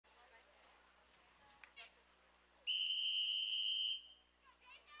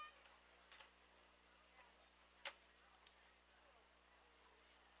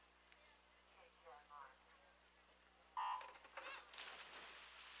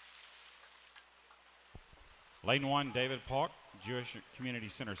Lane 1, David Polk, Jewish Community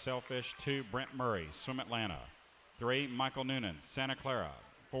Center, Sailfish. 2, Brent Murray, Swim Atlanta. 3, Michael Noonan, Santa Clara.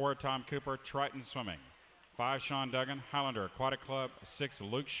 4, Tom Cooper, Triton Swimming. 5, Sean Duggan, Highlander Aquatic Club. 6,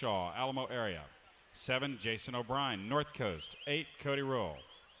 Luke Shaw, Alamo area. 7, Jason O'Brien, North Coast. 8, Cody Rule,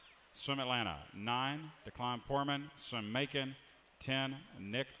 Swim Atlanta. 9, Declan Poorman, Swim Macon. 10,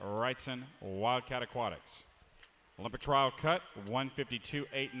 Nick Wrightson, Wildcat Aquatics. Olympic trial cut,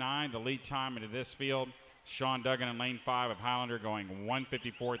 152.89. The lead time into this field, Sean Duggan in lane 5 of Highlander going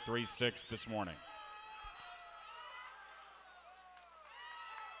 154.36 this morning.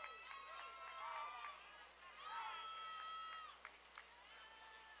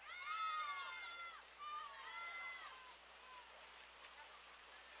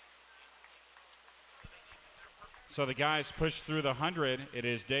 So the guys push through the 100. It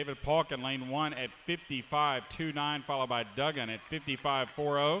is David Polk in lane 1 at 55.29, followed by Duggan at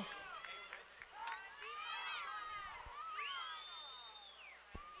 55.40.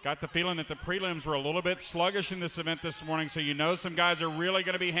 Got the feeling that the prelims were a little bit sluggish in this event this morning, so you know some guys are really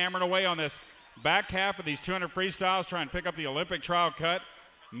going to be hammering away on this back half of these 200 freestyles, trying to pick up the Olympic trial cut.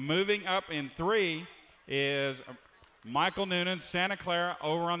 Moving up in 3 is Michael Noonan, Santa Clara.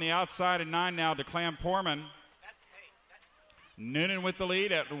 Over on the outside in 9 now, Declan Poorman. Noonan with the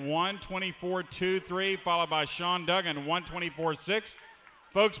lead at 124.23, followed by Sean Duggan, 124.6.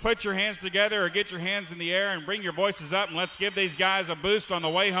 Folks, put your hands together or get your hands in the air and bring your voices up, and let's give these guys a boost on the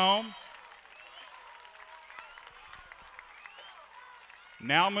way home.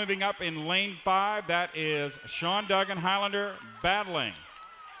 Now moving up in lane 5, that is Sean Duggan, Highlander, battling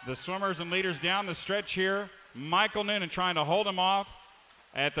the swimmers and leaders down the stretch here. Michael Noonan trying to hold him off.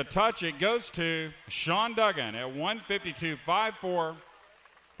 At the touch, it goes to Sean Duggan at 152.54,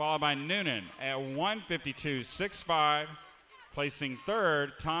 followed by Noonan at 152.65, placing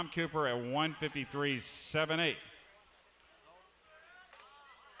third, Tom Cooper at 153.78.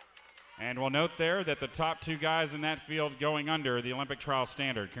 And we'll note there that the top 2 guys in that field going under the Olympic trial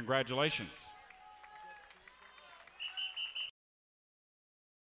standard. Congratulations.